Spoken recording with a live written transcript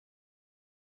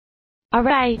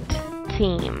Alright,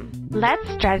 team, let's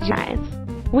strategize.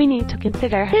 We need to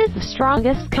consider who's the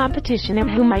strongest competition and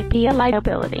who might be a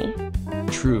liability.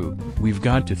 True, we've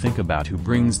got to think about who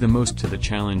brings the most to the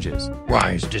challenges.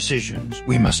 Wise decisions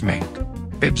we must make.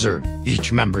 Observe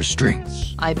each member's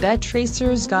strengths. I bet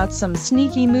Tracer's got some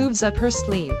sneaky moves up her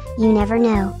sleeve. You never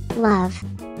know, love.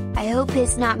 I hope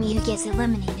it's not me who gets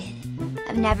eliminated.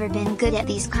 I've never been good at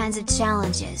these kinds of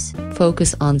challenges.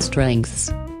 Focus on strengths,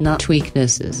 not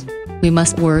weaknesses. We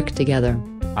must work together.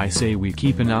 I say we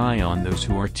keep an eye on those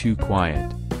who are too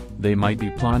quiet. They might be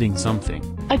plotting something.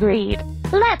 Agreed.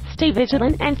 Let's stay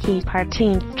vigilant and keep our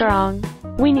team strong.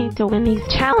 We need to win these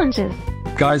challenges.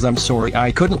 Guys, I'm sorry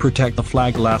I couldn't protect the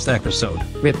flag last episode.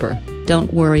 Ripper,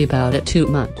 don't worry about it too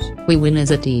much. We win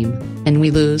as a team, and we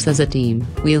lose as a team.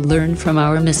 We'll learn from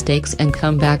our mistakes and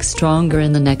come back stronger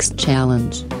in the next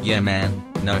challenge. Yeah man,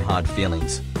 no hard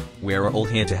feelings. We're all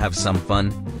here to have some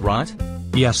fun, right?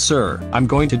 Yes sir, I'm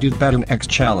going to do better next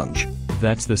challenge.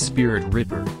 That's the spirit,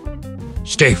 Ripper.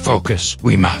 Stay focused,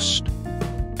 we must.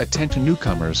 Attention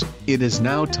newcomers, it is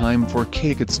now time for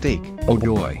Cake at Stake. Oh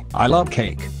joy, I love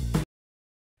cake.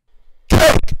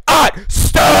 Cake at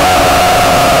Stake!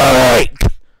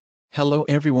 Hello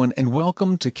everyone and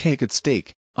welcome to Cake at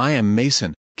Stake. I am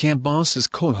Mason, Camp Boss's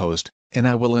co-host, and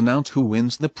I will announce who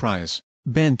wins the prize.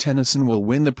 Ben Tennyson will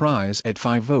win the prize at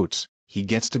 5 votes. He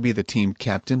gets to be the team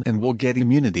captain and will get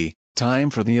immunity. Time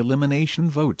for the elimination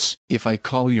votes. If I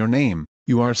call your name,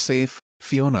 you are safe.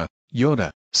 Fiona, Yoda,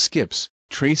 Skips,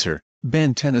 Tracer,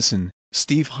 Ben Tennyson,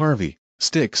 Steve Harvey,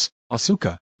 Styx,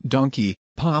 Asuka, Donkey,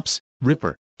 Pops,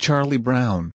 Ripper, Charlie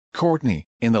Brown, Courtney,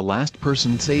 and the last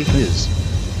person safe is...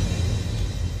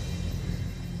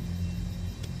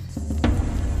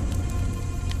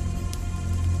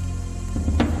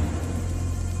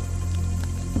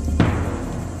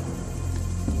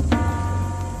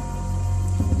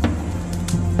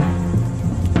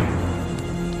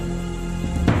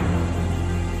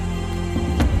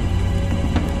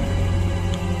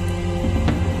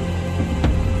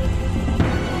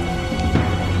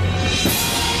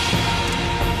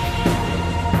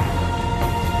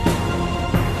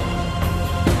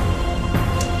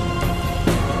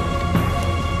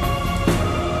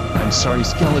 Sorry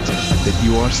Skeleton, that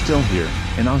you are still here,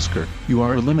 and Oscar, you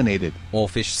are eliminated. Or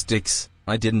Fish Sticks,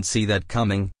 I didn't see that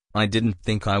coming. I didn't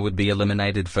think I would be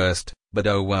eliminated first, but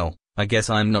oh well, I guess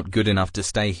I'm not good enough to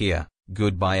stay here.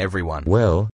 Goodbye everyone.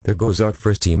 Well, there goes our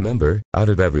first team member. Out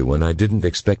of everyone I didn't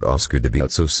expect Oscar to be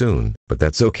out so soon, but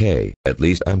that's okay, at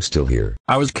least I'm still here.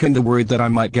 I was kinda worried that I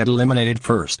might get eliminated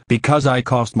first, because I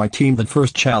cost my team the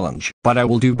first challenge, but I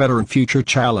will do better in future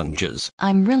challenges.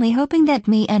 I'm really hoping that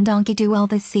me and Donkey do well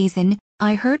this season.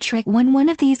 I heard Shrek won one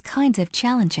of these kinds of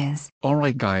challenges.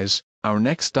 Alright guys, our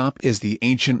next stop is the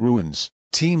ancient ruins.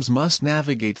 Teams must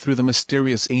navigate through the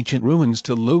mysterious ancient ruins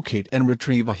to locate and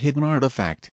retrieve a hidden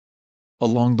artifact.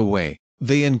 Along the way,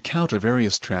 they encounter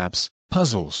various traps,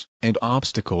 puzzles, and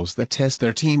obstacles that test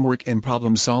their teamwork and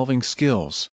problem-solving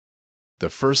skills. The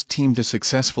first team to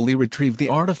successfully retrieve the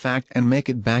artifact and make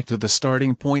it back to the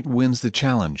starting point wins the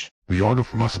challenge. The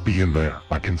artifact must be in there.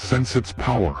 I can sense its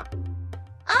power.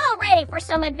 All ready for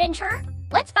some adventure?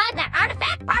 Let's find that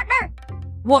artifact, partner!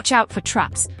 Watch out for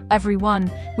traps,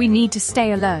 everyone. We need to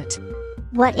stay alert.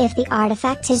 What if the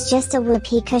artifact is just a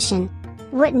whoopee cushion?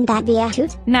 Wouldn't that be a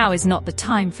hoot? Now is not the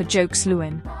time for jokes,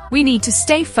 Lewin. We need to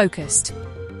stay focused.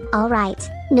 Alright,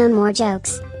 no more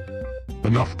jokes.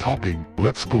 Enough talking,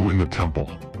 let's go in the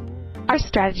temple. Our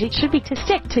strategy should be to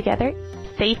stick together.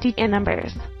 Safety in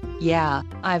numbers. Yeah,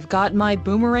 I've got my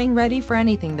boomerang ready for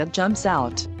anything that jumps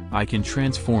out. I can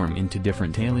transform into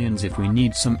different aliens if we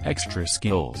need some extra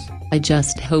skills. I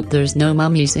just hope there's no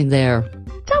mummies in there.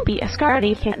 Don't be a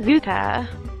scaredy cat, Zuka.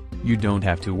 You don't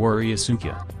have to worry,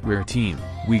 Asuka. We're a team.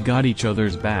 We got each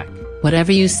other's back.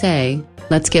 Whatever you say,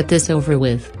 let's get this over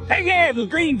with. Hey, yeah, the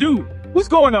green dude. What's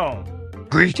going on?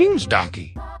 Greetings,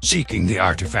 Donkey. Seeking the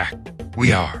artifact.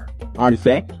 We are.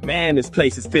 Artifact? Man, this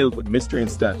place is filled with mystery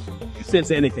and stuff. You sense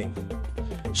anything?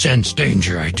 Sense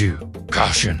danger, I do.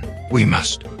 Caution. We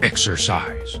must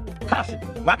exercise. Caution?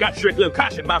 I got strict little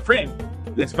caution, my friend.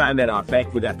 Let's find that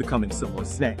artifact without becoming someone's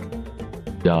snack.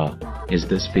 Duh. Is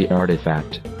this the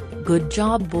artifact? Good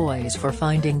job, boys, for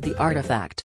finding the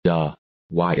artifact. Duh.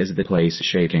 Why is the place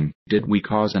shaking? Did we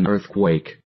cause an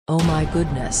earthquake? Oh my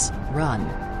goodness, run.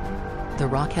 The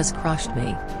rock has crushed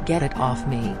me. Get it off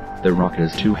me. The rock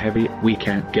is too heavy, we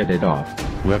can't get it off.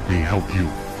 Let me help you.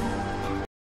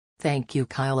 Thank you,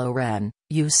 Kylo Ren.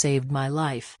 You saved my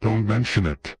life. Don't mention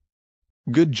it.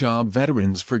 Good job,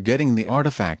 veterans, for getting the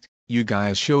artifact. You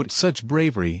guys showed such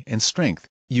bravery and strength.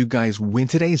 You guys win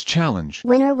today's challenge.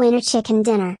 Winner winner chicken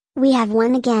dinner, we have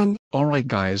won again. Alright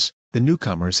guys, the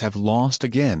newcomers have lost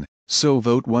again, so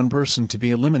vote one person to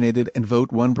be eliminated and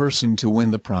vote one person to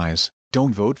win the prize.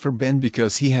 Don't vote for Ben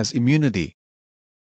because he has immunity.